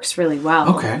that works really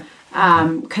well. Okay.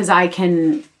 Because I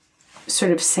can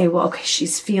sort of say, well, okay,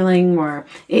 she's feeling, or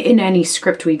in any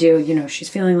script we do, you know, she's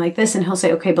feeling like this, and he'll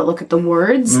say, okay, but look at the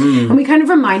words. And we kind of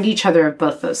remind each other of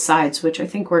both those sides, which I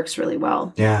think works really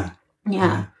well. Yeah.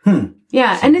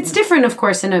 Yeah, and it's different, of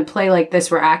course, in a play like this.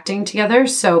 We're acting together,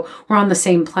 so we're on the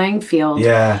same playing field.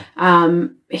 Yeah.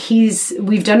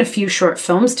 We've done a few short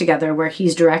films together where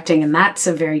he's directing, and that's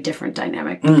a very different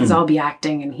dynamic because I'll be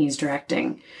acting and he's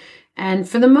directing. And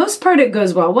for the most part, it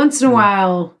goes well. Once in a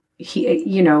while,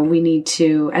 we need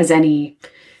to, as any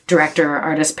director or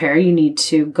artist pair, you need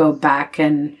to go back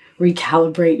and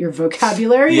recalibrate your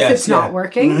vocabulary if it's not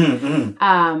working.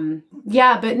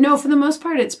 But no, for the most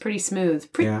part, it's pretty smooth.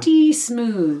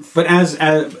 Smooth. But as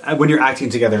when you're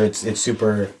acting together, it's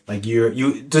super like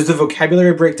you. Does the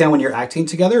vocabulary break down when you're acting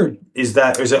together? Or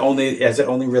has it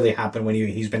only really happened when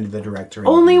he's been the director?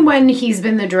 Only when he's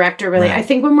been the director, really. Right. I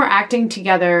think when we're acting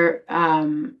together,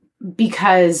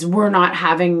 because we're not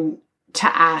having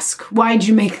to ask, why'd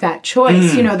you make that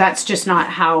choice? You know, that's just not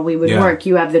how we would work.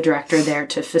 You have the director there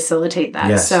to facilitate that.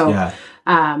 Yes,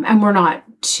 and we're not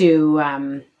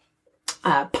too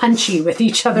punchy with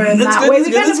each other in that way.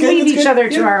 We kind of leave each other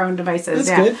to our own devices.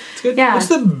 That's good. Yeah. What's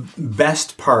the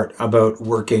best part about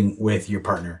working with your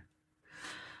partner?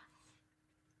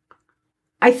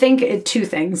 I think two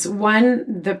things.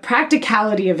 One, the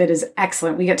practicality of it is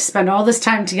excellent. We get to spend all this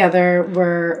time together.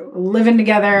 We're living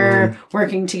together,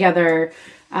 working together.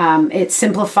 It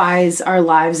simplifies our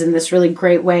lives in this really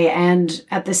great way. And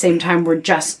at the same time, we're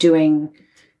just doing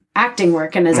acting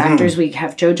work. And as actors, we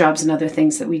have Joe jobs and other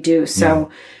things that we do. So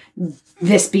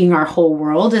this being our whole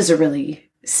world is a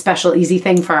really special, easy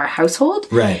thing for our household.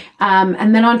 Right.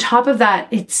 And then on top of that,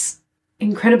 it's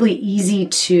incredibly easy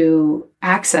to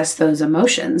access those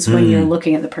emotions when you're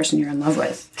looking at the person you're in love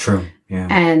with. True. Yeah.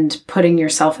 And putting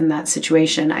yourself in that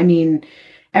situation. I mean,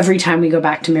 every time we go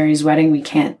back to Mary's Wedding, we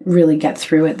can't really get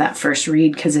through it that first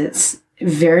read because it's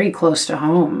very close to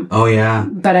home. Oh, yeah.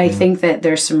 But I think that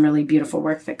there's some really beautiful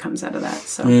work that comes out of that.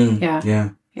 So, Yeah.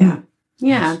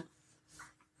 Nice.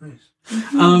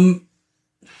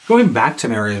 Going back to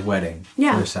Mary's Wedding for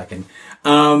a second.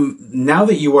 Now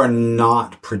that you are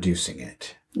not producing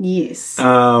it. Yes.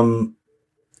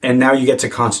 And now you get to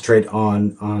concentrate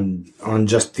on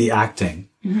just the acting.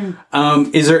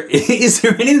 Is there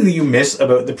anything that you miss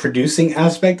about the producing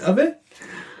aspect of it?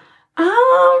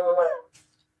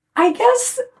 I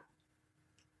guess.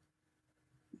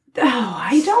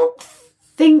 I don't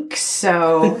think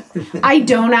so. I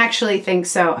don't actually think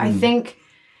so. I think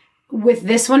with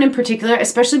this one in particular,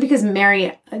 especially because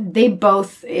Mary, they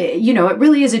both, it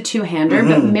really is a two-hander,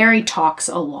 but Mary talks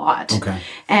a lot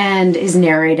and is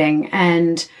narrating.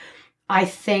 And I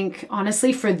think,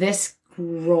 honestly, for this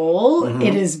role,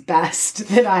 it is best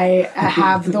that I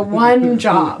have the one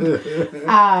job.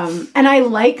 And I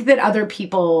like that other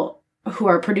people who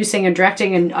are producing and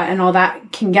directing and all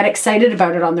that can get excited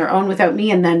about it on their own without me,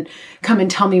 and then come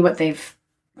and tell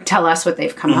us what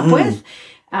they've come up with.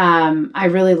 I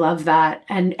really love that.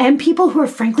 And people who are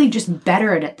frankly just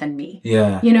better at it than me.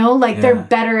 Yeah. You know, like they're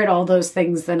better at all those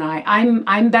things than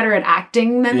I'm better at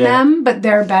acting than them, but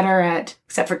they're better at,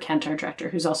 except for Kent, our director,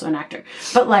 who's also an actor.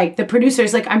 But like the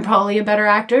producers, like I'm probably a better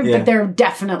actor, but they're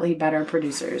definitely better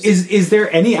producers. Is there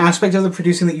any aspect of the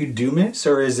producing that you do miss,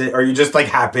 or are you just like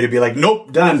happy to be like,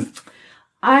 nope, done?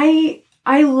 I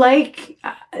like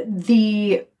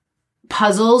the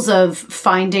puzzles of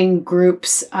finding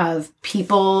groups of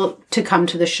people to come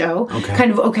to the show. Okay.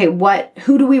 Kind of,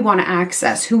 who do we want to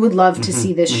access? Who would love to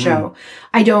see this show?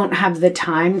 I don't have the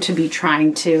time to be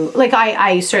trying to, like,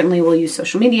 I certainly will use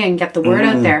social media and get the word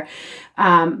out there.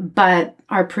 But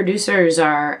our producers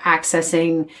are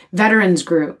accessing veterans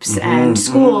groups and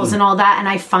schools and all that. And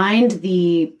I find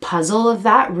the puzzle of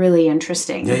that really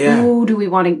interesting. Who do we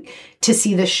want to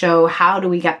see this show? How do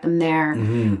we get them there?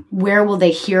 Where will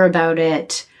they hear about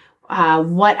it?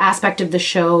 What aspect of the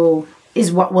show is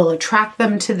what will attract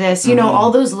them to this? You know,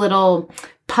 all those little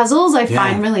puzzles I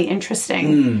find really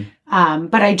interesting.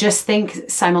 But I just think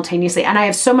simultaneously, and I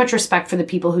have so much respect for the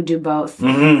people who do both.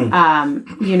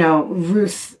 You know,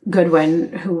 Ruth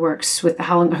Goodwin, who works with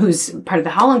who's part of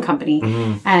the Howland Company,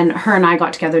 and her and I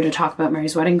got together to talk about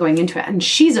Mary's Wedding going into it. And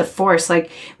she's a force. Like,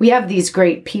 we have these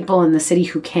great people in the city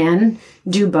who can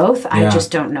do both. I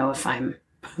just don't know if I'm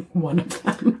one of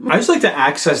them. I just like to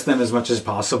access them as much as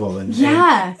possible, and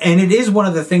it is one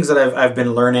of the things that I've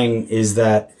been learning is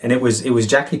that, and it was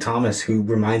Jackie Thomas who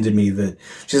reminded me that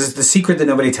she says the secret that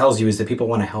nobody tells you is that people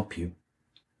want to help you.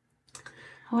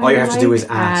 All you have to do is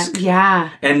ask.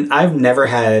 Yeah. And I've never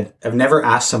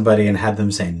asked somebody and had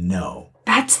them say no.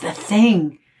 That's the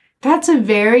thing. That's a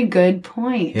very good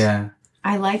point. Yeah.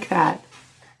 I like that.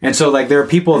 And so like there are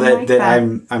people that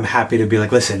I'm happy to be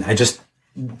like, listen,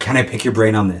 can I pick your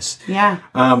brain on this? Yeah.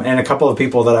 And a couple of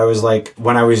people that I was like,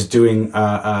 when I was doing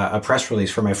a press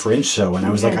release for my Fringe show, and I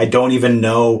was like, I don't even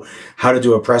know how to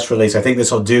do a press release. I think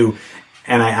this will do.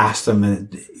 And I asked them,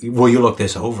 will you look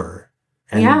this over?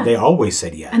 And they always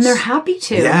said yes. And they're happy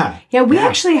to. Yeah. Yeah, we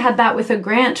actually had that with a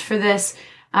grant for this,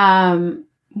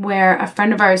 where a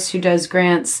friend of ours who does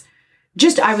grants,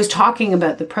 I was talking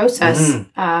about the process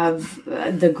of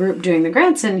the group doing the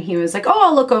grants, and he was like, oh,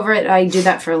 I'll look over it. I do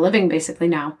that for a living basically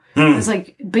now. I was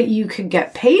like, but you could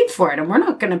get paid for it, and we're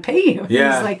not going to pay you. Yeah.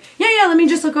 He was like, yeah, let me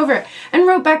just look over it. And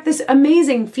wrote back this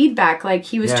amazing feedback. Like,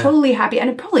 he was totally happy, and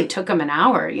it probably took him an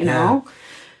hour, you know?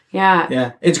 Yeah.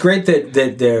 Yeah. It's great that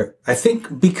they're, I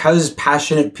think because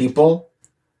passionate people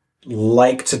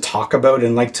like to talk about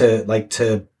and like to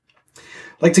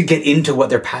get into what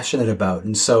they're passionate about.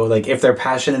 And so like if they're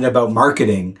passionate about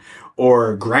marketing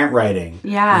or grant writing,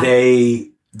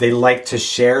 they like to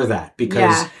share that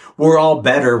because we're all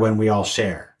better when we all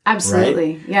share.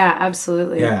 Absolutely. Right? Yeah,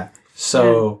 absolutely. Yeah.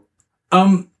 So,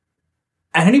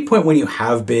 at any point when you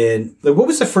have been, like, what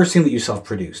was the first thing that you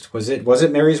self-produced? Was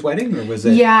it Mary's Wedding or was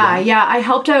it? Yeah. I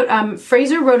helped out.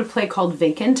 Fraser wrote a play called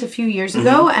Vacant a few years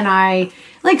ago, and I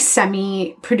like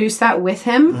semi-produced that with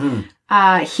him.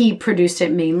 He produced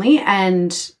it mainly,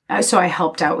 and so I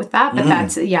helped out with that.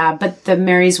 But but the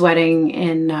Mary's Wedding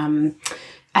in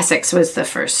Essex was the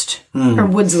first, or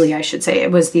Woodsley, I should say.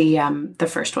 It was the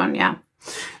first one. Yeah.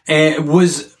 And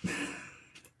was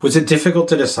it difficult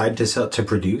to decide to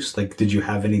produce? Like, did you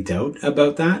have any doubt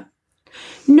about that?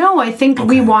 No, I think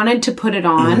we wanted to put it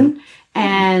on,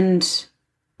 and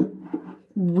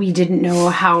we didn't know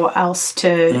how else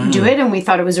to do it. And we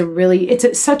thought it was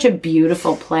such a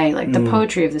beautiful play. Like, the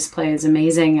poetry of this play is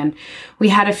amazing. And we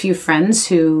had a few friends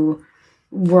who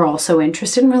were also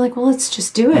interested, and we're like, well, let's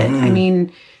just do it. I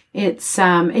mean, it's,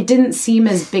 it didn't seem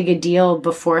as big a deal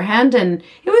beforehand, and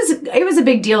it was a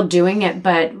big deal doing it,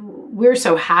 but we're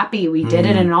so happy we did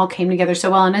it, and it all came together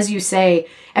so well. And as you say,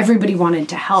 everybody wanted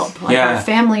to help. Like, our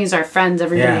families, our friends,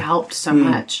 everybody helped so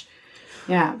much.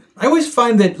 Yeah. I always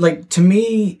find that, like, to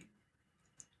me,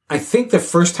 I think the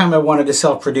first time I wanted to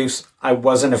self-produce, I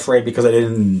wasn't afraid because I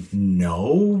didn't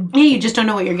know. Yeah, you just don't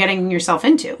know what you're getting yourself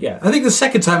into. Yeah. I think the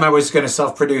second time I was going to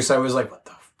self-produce, I was like, what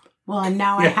the well, and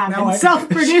now I haven't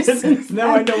self-produced.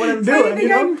 Now I know what I'm doing. I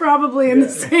think I'm probably in the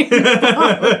same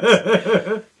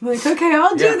boat. Like, okay,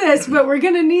 I'll do this, but we're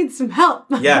going to need some help.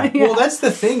 Yeah. Well, that's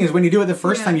the thing is when you do it the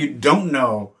first time, you don't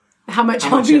know how much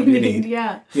help you need.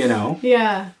 Yeah. You know?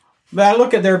 Yeah. But I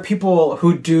look at there are people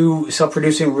who do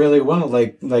self-producing really well,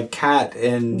 like Kat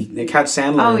Sandler and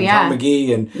Tom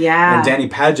McGee and Danny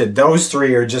Padgett. Those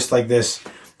three are just like this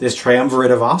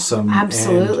triumvirate of awesome.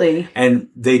 Absolutely. And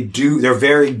they're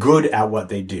very good at what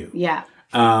they do. Yeah.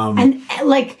 And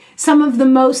like some of the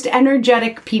most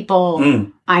energetic people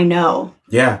I know.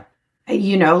 Yeah.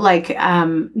 You know, like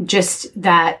just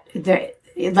that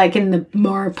like in the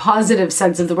more positive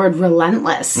sense of the word,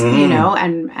 relentless, you know,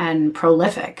 and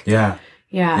prolific. Yeah.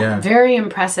 Very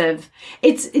impressive.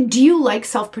 Do you like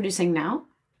self-producing now?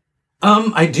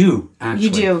 I do, actually.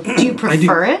 You do. Do you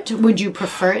prefer it? Would you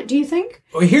prefer it, do you think?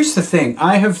 Well, here's the thing.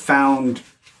 I have found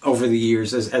over the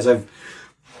years as I've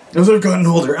gotten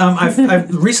older,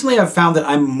 recently I've found that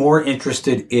I'm more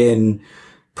interested in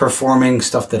performing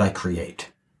stuff that I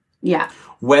create. Yeah.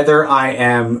 Whether I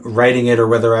am writing it or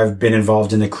whether I've been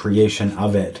involved in the creation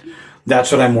of it,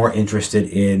 that's what I'm more interested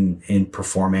in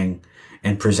performing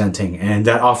and presenting. And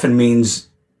that often means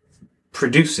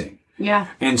producing. Yeah.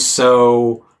 And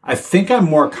so I think I'm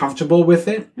more comfortable with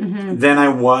it than I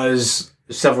was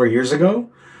several years ago.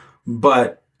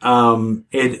 But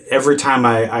every time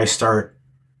I start,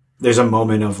 there's a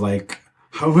moment of like,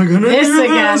 how am I going to do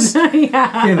this again?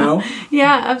 Yeah. You know?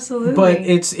 Yeah, absolutely. But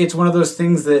it's one of those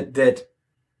things that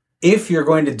if you're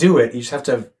going to do it, you just have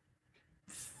to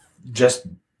just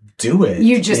do it.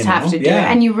 You just have to do it.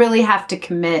 And you really have to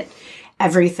commit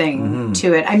everything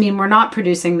to it. I mean, we're not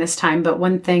producing this time, but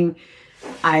one thing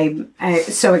I'm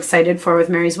so excited for with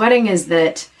Mary's Wedding is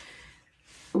that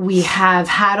we have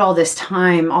had all this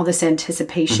time, all this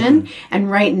anticipation.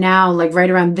 And right now, like right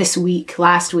around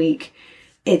last week,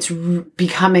 it's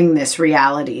becoming this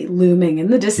reality looming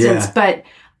in the distance. Yeah. But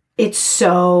it's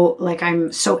so like,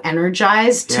 I'm so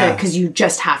energized because you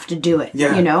just have to do it,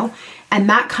 you know? And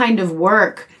that kind of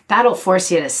work, that'll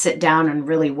force you to sit down and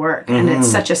really work. And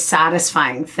it's such a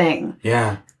satisfying thing.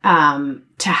 Yeah.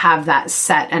 To have that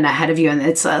set and ahead of you. And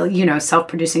it's, you know,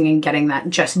 self-producing and getting that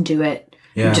just do it.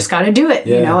 Yeah. You just got to do it.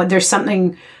 Yeah. You know, there's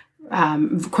something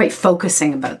quite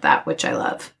focusing about that, which I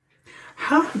love.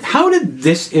 How did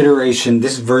this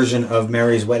version of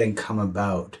Mary's Wedding come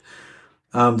about?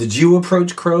 Did you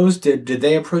approach Crows? Did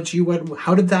they approach you?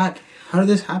 How did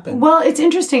this happen? Well, it's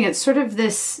interesting. It's sort of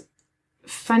this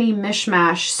funny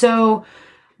mishmash. So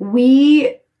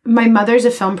my mother's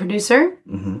a film producer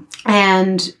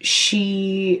and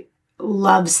she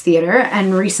loves theater.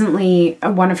 And recently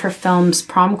one of her films,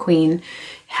 Prom Queen,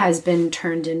 has been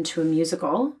turned into a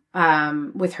musical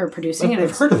with her producing.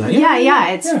 I've heard of that. Yeah.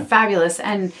 It's fabulous.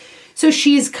 And so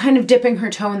she's kind of dipping her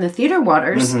toe in the theater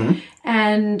waters.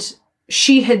 And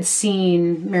she had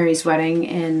seen Mary's Wedding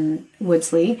in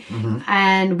Woodsley,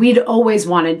 and we'd always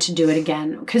wanted to do it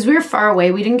again because we were far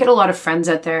away. We didn't get a lot of friends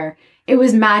out there. It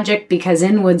was magic because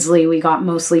in Woodsley, we got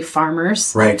mostly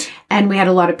farmers. Right. And we had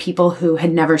a lot of people who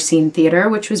had never seen theater,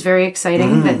 which was very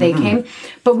exciting that they came.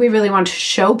 But we really wanted to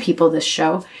show people this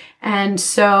show. And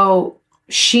so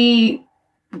she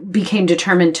became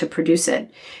determined to produce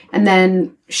it. And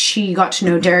then she got to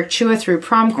know Derek Chua through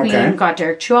Prom Queen, got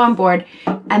Derek Chua on board.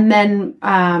 And then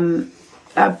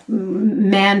a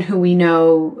man who we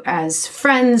know as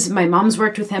friends, my mom's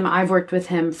worked with him, I've worked with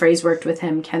him, Frey's worked with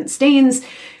him, Kent Staines,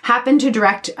 happened to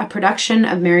direct a production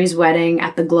of Mary's Wedding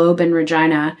at the Globe in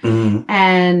Regina.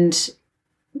 And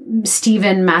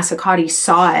Stephen Massacati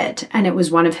saw it, and it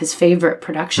was one of his favorite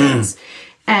productions.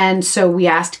 And so we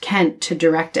asked Kent to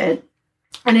direct it.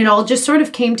 And it all just sort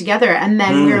of came together. And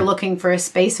then we were looking for a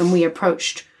space and we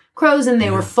approached Crows and they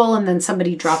were full. And then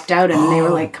somebody dropped out and they were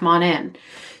like, come on in.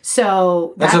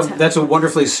 So that's a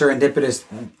wonderfully serendipitous.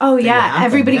 Oh yeah.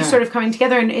 Everybody's sort of coming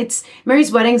together, and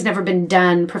Mary's Wedding's never been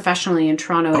done professionally in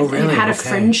Toronto. Oh, really? It had a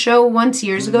fringe show once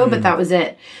years ago, but that was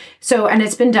it. So, and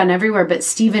it's been done everywhere, but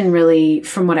Stephen really,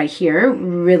 from what I hear,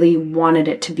 really wanted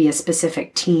it to be a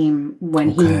specific team when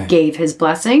he gave his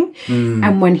blessing.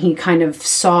 And when he kind of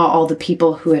saw all the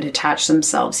people who had attached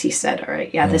themselves, he said, all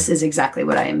right, this is exactly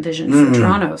what I envisioned for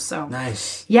Toronto. So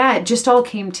nice. Yeah, it just all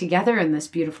came together in this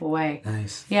beautiful way.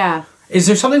 Nice. Yeah. Is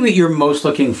there something that you're most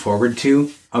looking forward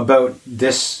to about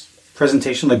this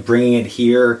presentation, like bringing it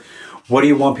here? What do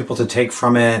you want people to take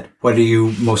from it? What are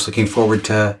you most looking forward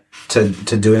to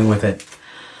doing with it?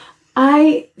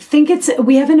 I think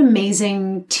we have an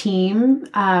amazing team.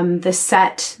 The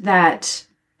set that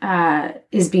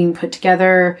is being put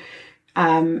together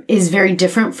is very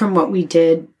different from what we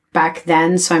did back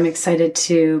then. So I'm excited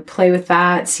to play with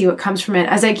that, see what comes from it.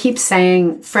 As I keep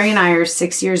saying, Frey and I are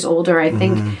 6 years older. I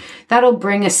think that'll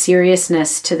bring a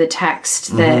seriousness to the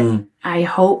text that I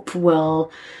hope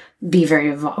will be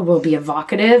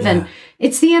evocative. And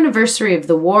it's the anniversary of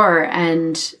the war.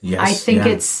 And I think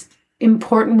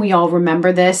important we all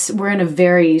remember this. We're in a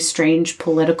very strange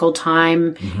political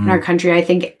time in our country. I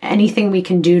think anything we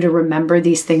can do to remember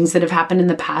these things that have happened in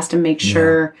the past and make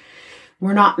sure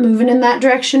we're not moving in that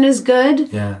direction is good.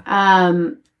 Yeah.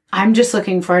 I'm just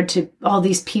looking forward to all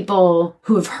these people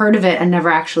who have heard of it and never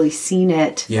actually seen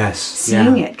it. Yes.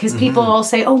 Seeing it. Because people all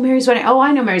say, oh, Mary's Wedding. Oh,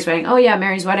 I know Mary's Wedding. Oh, yeah,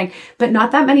 Mary's Wedding. But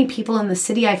not that many people in the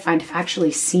city, I find, have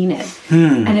actually seen it.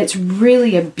 And it's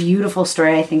really a beautiful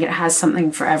story. I think it has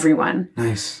something for everyone.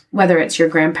 Nice. Whether it's your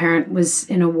grandparent was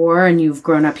in a war and you've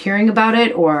grown up hearing about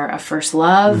it, or a first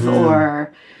love,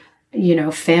 or, you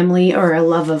know, family, or a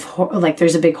love of, like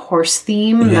there's a big horse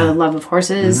theme, a love of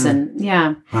horses. And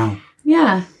Wow.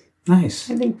 Yeah. Nice.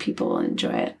 I think people will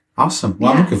enjoy it. Awesome.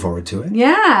 Well, I'm looking forward to it.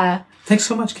 Yeah. Thanks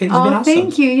so much, Kate. It's been awesome.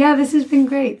 Thank you. Yeah, this has been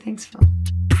great. Thanks, Phil.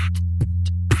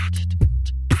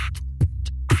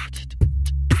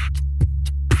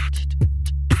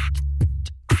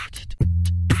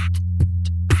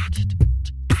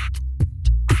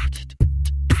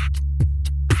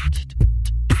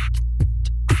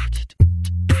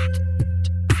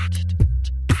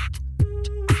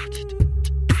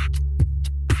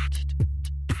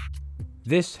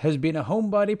 This has been a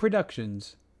Homebody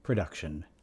Productions production.